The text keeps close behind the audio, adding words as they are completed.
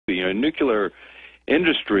You know, nuclear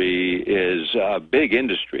industry is a big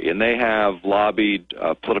industry, and they have lobbied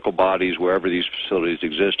political bodies wherever these facilities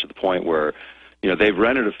exist to the point where, you know, they've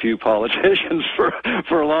rented a few politicians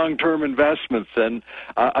for long-term investments, and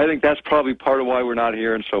I think that's probably part of why we're not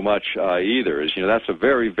hearing so much either. Is, you know, that's a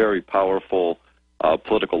very, very powerful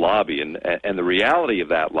political lobby, and the reality of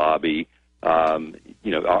that lobby,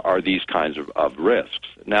 you know, are these kinds of risks.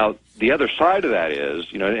 Now, the other side of that is,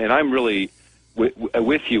 you know, and I'm really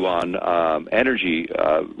with you on energy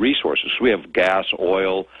resources. We have gas,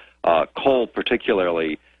 oil, coal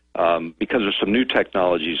particularly, because of some new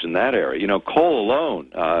technologies in that area. You know, coal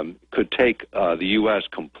alone could take the U.S.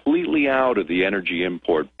 completely out of the energy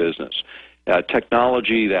import business.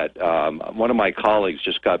 Technology that one of my colleagues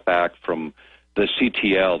just got back from the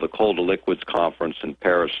CTL, the Coal to Liquids Conference in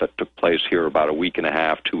Paris that took place here about a week and a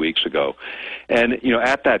half, 2 weeks ago. And, you know,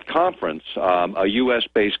 at that conference, a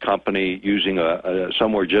U.S.-based company using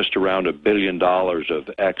somewhere just around $1 billion of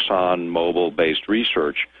ExxonMobil-based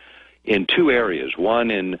research in two areas,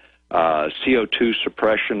 one in CO2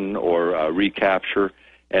 suppression or recapture,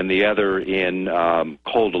 and the other in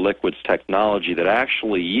coal to liquids technology that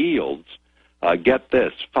actually yields, get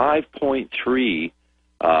this, 5.3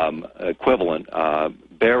 equivalent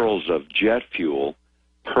barrels of jet fuel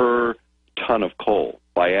per ton of coal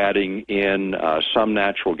by adding in some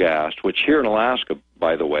natural gas, which here in Alaska,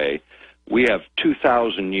 by the way, we have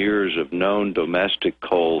 2,000 years of known domestic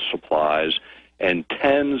coal supplies and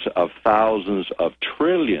tens of thousands of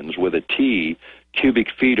trillions with a T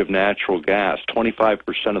cubic feet of natural gas,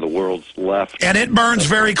 25% of the world's left. And it burns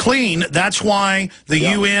very clean. That's why the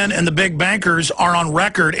UN and the big bankers are on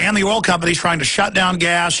record, and the oil companies trying to shut down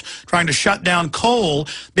gas, trying to shut down coal,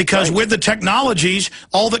 because with the technologies,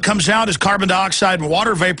 all that comes out is carbon dioxide and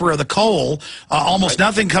water vapor of the coal. Almost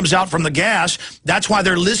nothing comes out from the gas. That's why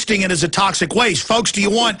they're listing it as a toxic waste. Folks, do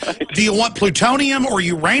you want plutonium or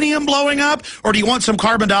uranium blowing up, or do you want some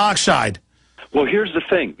carbon dioxide? Well, here's the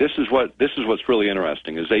thing. This is what's really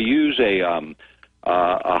interesting. Is they use a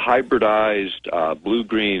hybridized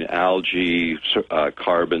blue-green algae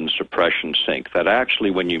carbon suppression sink that actually,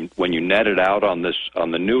 when you net it out on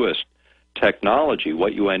the newest technology,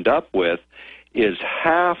 what you end up with is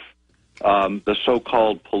half the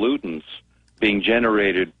so-called pollutants being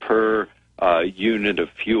generated per unit of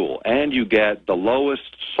fuel, and you get the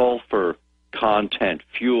lowest sulfur content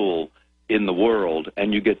fuel in the world,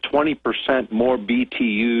 and you get 20% more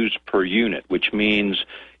BTUs per unit, which means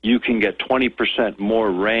you can get 20% more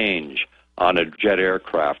range on a jet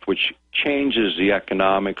aircraft, which changes the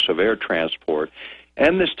economics of air transport.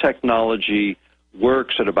 And this technology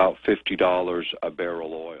works at about $50 a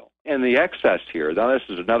barrel oil. And the excess here, now this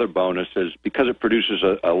is another bonus, is because it produces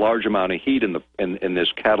a large amount of heat in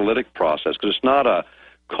this catalytic process, because it's not a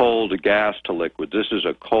coal to gas to liquid. This is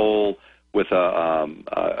a coal with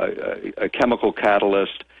a chemical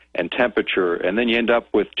catalyst and temperature, and then you end up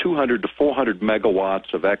with 200 to 400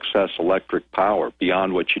 megawatts of excess electric power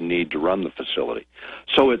beyond what you need to run the facility.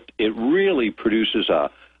 So it really produces a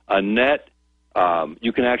net,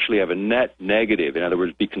 you can actually have a net negative, in other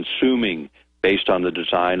words, be consuming based on the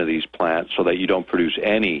design of these plants so that you don't produce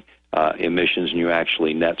any emissions and you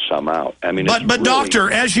actually net some out. I mean, but really, Doctor,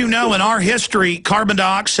 as you know, in our history, carbon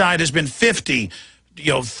dioxide has been 14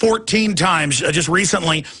 times just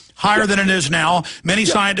recently higher than it is now. Many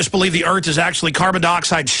scientists believe the Earth is actually carbon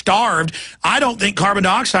dioxide starved. I don't think carbon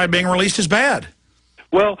dioxide being released is bad.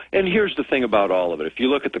 Well, and here's the thing about all of it. If you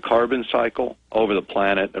look at the carbon cycle over the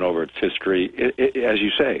planet and over its history, as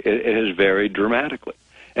you say, it has varied dramatically.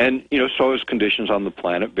 And, you know, so has conditions on the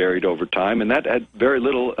planet varied over time, and that had very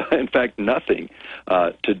little, in fact, nothing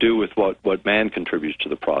to do with what man contributes to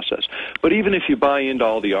the process. But even if you buy into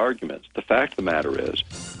all the arguments, the fact of the matter is,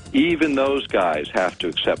 even those guys have to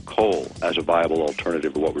accept coal as a viable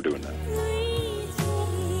alternative to what we're doing now.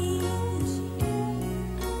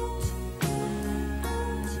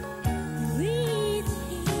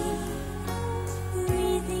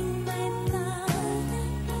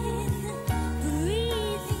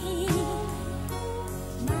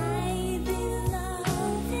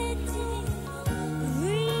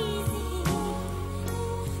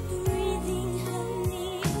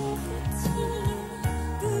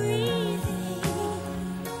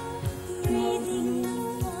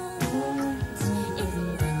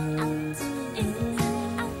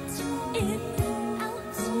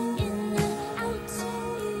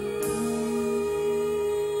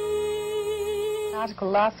 Article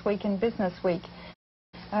last week in Business Week,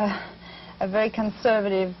 a very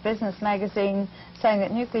conservative business magazine saying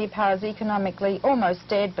that nuclear power is economically almost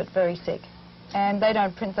dead but very sick. And they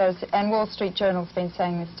don't print those, and Wall Street Journal's been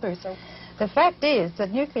saying this too. So The fact is that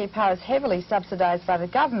nuclear power is heavily subsidized by the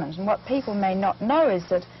government, and what people may not know is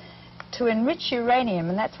that to enrich uranium,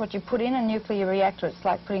 and that's what you put in a nuclear reactor, it's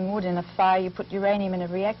like putting wood in a fire, you put uranium in a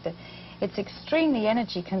reactor. It's extremely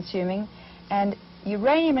energy consuming, and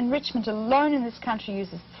uranium enrichment alone in this country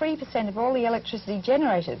uses 3% of all the electricity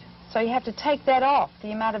generated. So you have to take that off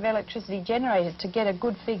the amount of electricity generated to get a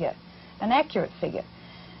good figure, an accurate figure.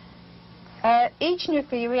 Each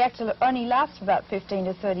nuclear reactor only lasts for about 15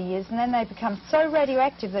 to 30 years, and then they become so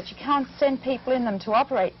radioactive that you can't send people in them to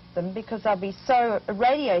operate them because they'll be so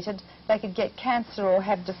irradiated they could get cancer or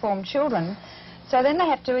have deformed children. So then they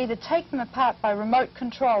have to either take them apart by remote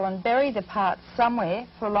control and bury the parts somewhere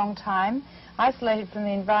for a long time, isolated from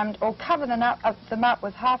the environment, or cover them up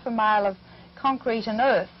with 1/2 mile of concrete and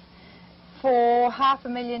earth for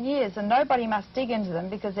 500,000 years, and nobody must dig into them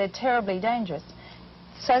because they're terribly dangerous.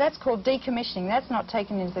 So that's called decommissioning. That's not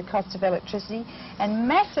taken into the cost of electricity. And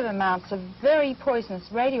massive amounts of very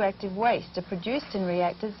poisonous radioactive waste are produced in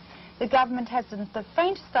reactors. The government hasn't the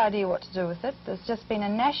faintest idea what to do with it. There's just been a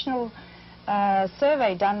national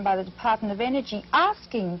survey done by the Department of Energy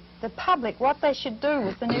asking the public what they should do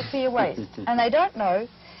with the nuclear waste. And they don't know.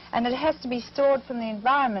 And it has to be stored from the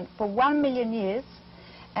environment for 1 million years.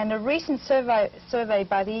 And a recent survey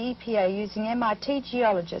by the EPA using MIT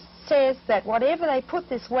geologists says that whatever they put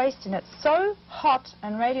this waste in, it's so hot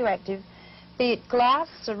and radioactive, be it glass,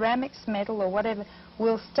 ceramics, metal or whatever,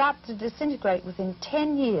 will start to disintegrate within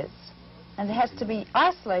 10 years. And it has to be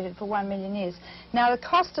isolated for 1 million years. Now, the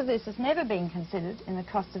cost of this has never been considered in the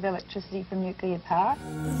cost of electricity from nuclear power.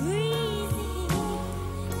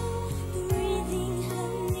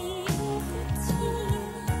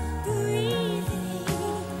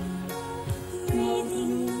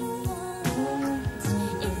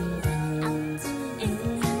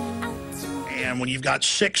 And when you've got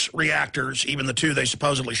 6 reactors, even the 2 they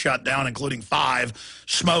supposedly shut down, including 5,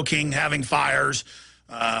 smoking, having fires,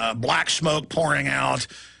 black smoke pouring out,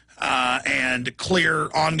 and clear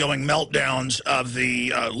ongoing meltdowns of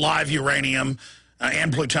the live uranium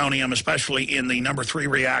and plutonium, especially in the number 3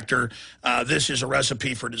 reactor, this is a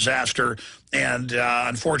recipe for disaster. And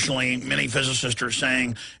unfortunately, many physicists are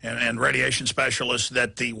saying, and radiation specialists,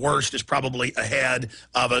 that the worst is probably ahead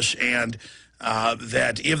of us, and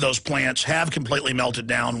that if those plants have completely melted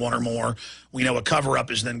down, 1 or more, we know a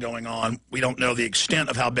cover-up is then going on. We don't know the extent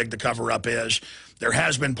of how big the cover-up is. There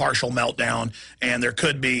has been partial meltdown, and there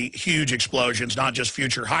could be huge explosions, not just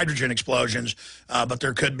future hydrogen explosions, but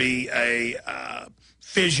there could be a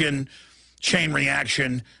fission, chain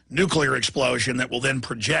reaction, nuclear explosion that will then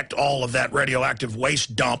project all of that radioactive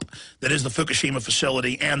waste dump that is the Fukushima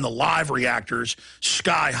facility and the live reactors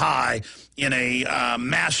sky high in a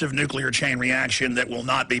massive nuclear chain reaction that will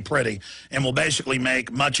not be pretty and will basically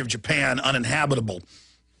make much of Japan uninhabitable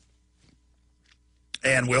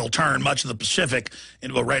and will turn much of the Pacific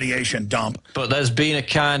into a radiation dump. But there's been a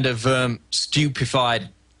kind of stupefied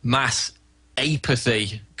mass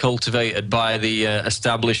apathy cultivated by the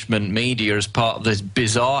establishment media as part of this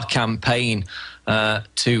bizarre campaign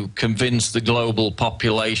to convince the global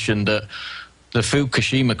population that the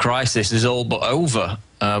Fukushima crisis is all but over,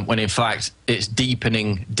 when in fact it's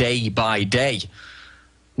deepening day by day.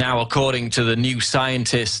 Now, according to the New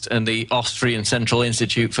Scientist and the Austrian Central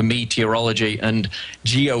Institute for Meteorology and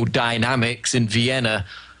Geodynamics in Vienna,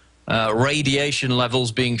 radiation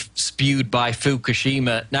levels being spewed by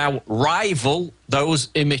Fukushima now rival those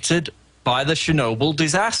emitted by the Chernobyl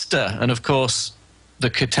disaster. And of course, the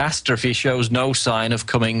catastrophe shows no sign of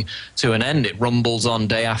coming to an end. It rumbles on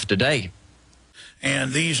day after day.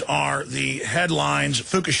 And these are the headlines.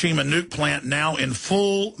 Fukushima nuke plant now in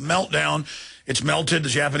full meltdown. It's melted, the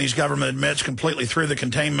Japanese government admits, completely through the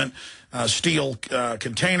containment steel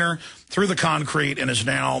container, through the concrete, and is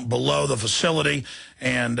now below the facility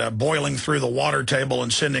and boiling through the water table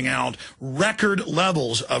and sending out record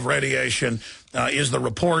levels of radiation is the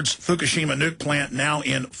reports. Fukushima nuke plant now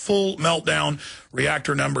in full meltdown.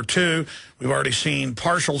 Reactor number 2, we've already seen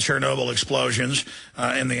partial Chernobyl explosions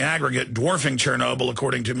in the aggregate, dwarfing Chernobyl,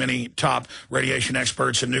 according to many top radiation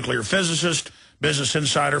experts and nuclear physicists. Business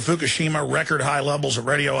Insider, Fukushima, record high levels of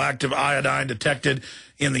radioactive iodine detected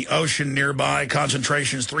in the ocean nearby.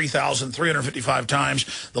 Concentrations 3,355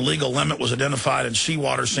 times. The legal limit was identified in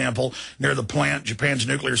seawater sample near the plant. Japan's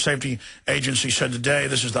Nuclear Safety Agency said today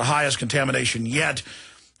this is the highest contamination yet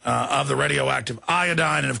of the radioactive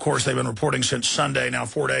iodine. And, of course, they've been reporting since Sunday, now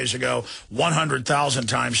 4 days ago, 100,000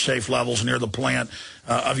 times safe levels near the plant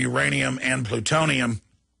of uranium and plutonium.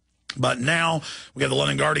 But now we have the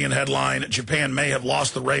London Guardian headline, Japan may have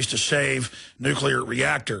lost the race to save nuclear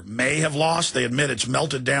reactor. May have lost. They admit it's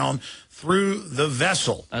melted down through the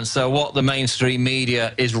vessel. And so what the mainstream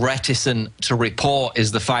media is reticent to report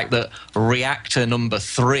is the fact that reactor number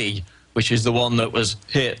 3, which is the one that was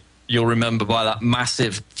hit, you'll remember, by that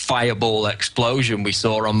massive fireball explosion we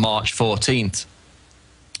saw on March 14th,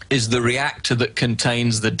 is the reactor that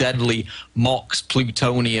contains the deadly MOX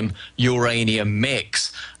plutonium-uranium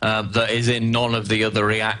mix that is in none of the other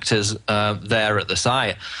reactors there at the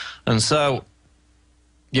site. And so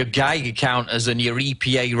your Geiger counters and your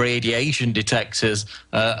EPA radiation detectors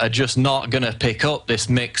are just not going to pick up this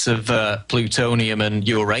mix of plutonium and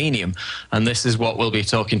uranium. And this is what we'll be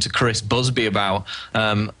talking to Chris Busby about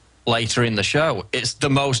later in the show. It's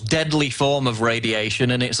the most deadly form of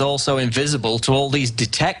radiation, and it's also invisible to all these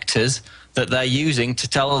detectors that they're using to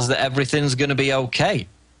tell us that everything's going to be okay.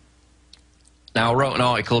 Now, I wrote an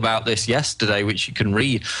article about this yesterday, which you can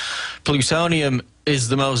read. Plutonium is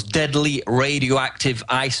the most deadly radioactive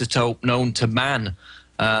isotope known to man,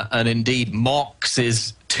 and indeed MOX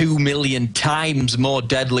is 2 million times more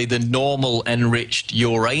deadly than normal enriched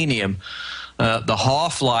uranium. The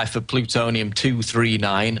half-life of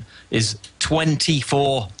plutonium-239 is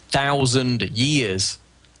 24,000 years,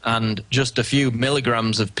 and just a few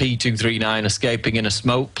milligrams of P239 escaping in a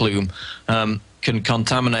smoke plume can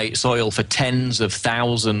contaminate soil for tens of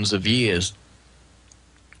thousands of years.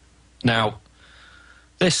 Now,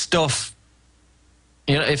 this stuff,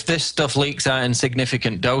 you know, if this stuff leaks out in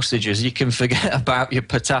significant dosages, you can forget about your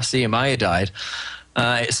potassium iodide.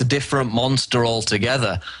 It's a different monster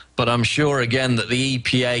altogether. But I'm sure, again, that the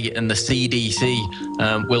EPA and the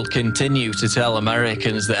CDC will continue to tell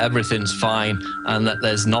Americans that everything's fine and that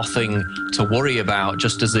there's nothing to worry about,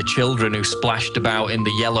 just as the children who splashed about in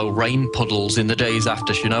the yellow rain puddles in the days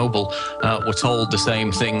after Chernobyl were told the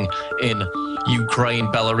same thing in Ukraine,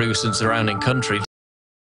 Belarus, and surrounding countries.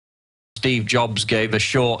 Steve Jobs gave a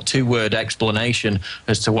short 2-word explanation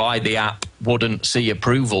as to why the app wouldn't see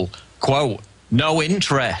approval. Quote, "No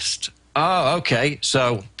interest." Oh, okay,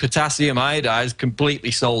 so potassium iodide is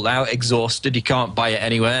completely sold out, exhausted, you can't buy it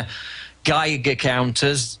anywhere. Geiger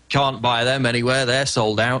counters, can't buy them anywhere, they're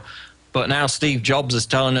sold out. But now Steve Jobs is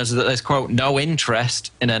telling us that there's, quote, no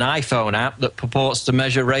interest in an iPhone app that purports to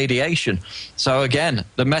measure radiation. So again,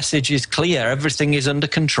 the message is clear, everything is under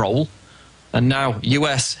control. And now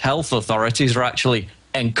US health authorities are actually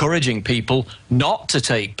encouraging people not to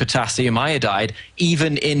take potassium iodide,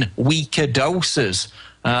 even in weaker doses.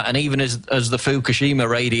 And even as the Fukushima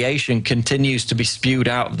radiation continues to be spewed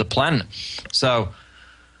out of the plant. So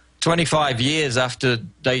 25 years after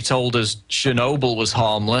they told us Chernobyl was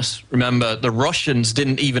harmless, remember, the Russians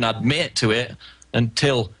didn't even admit to it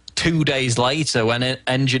until 2 days later when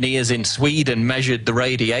engineers in Sweden measured the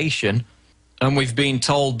radiation. And we've been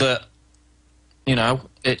told that, you know,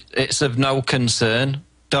 it's of no concern.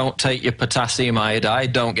 Don't take your potassium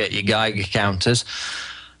iodide, don't get your Geiger counters.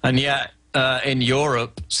 And yet, in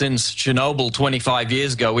Europe, since Chernobyl 25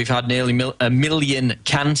 years ago, we've had nearly 1 million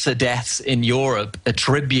cancer deaths in Europe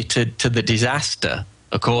attributed to the disaster,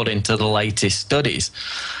 according to the latest studies.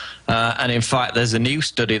 And in fact, there's a new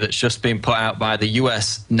study that's just been put out by the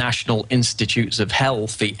US National Institutes of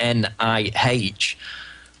Health, the NIH,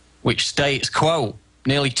 which states, quote,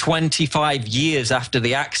 nearly 25 years after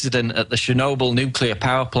the accident at the Chernobyl nuclear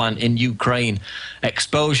power plant in Ukraine,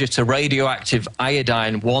 exposure to radioactive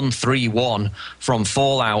iodine-131 from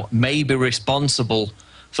fallout may be responsible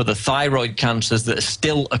for the thyroid cancers that are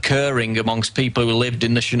still occurring amongst people who lived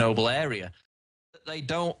in the Chernobyl area. They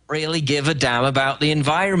don't really give a damn about the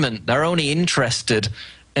environment. They're only interested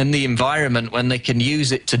in the environment when they can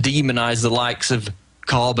use it to demonize the likes of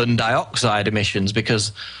carbon dioxide emissions,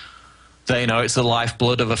 because they know it's the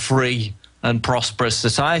lifeblood of a free and prosperous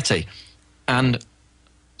society. And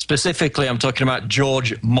specifically, I'm talking about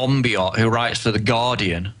George Monbiot, who writes for The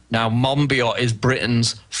Guardian. Now, Monbiot is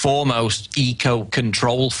Britain's foremost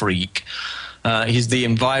eco-control freak. He's the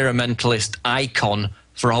environmentalist icon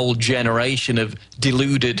for a whole generation of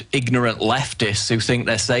deluded, ignorant leftists who think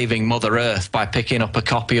they're saving Mother Earth by picking up a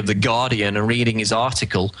copy of The Guardian and reading his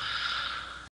article.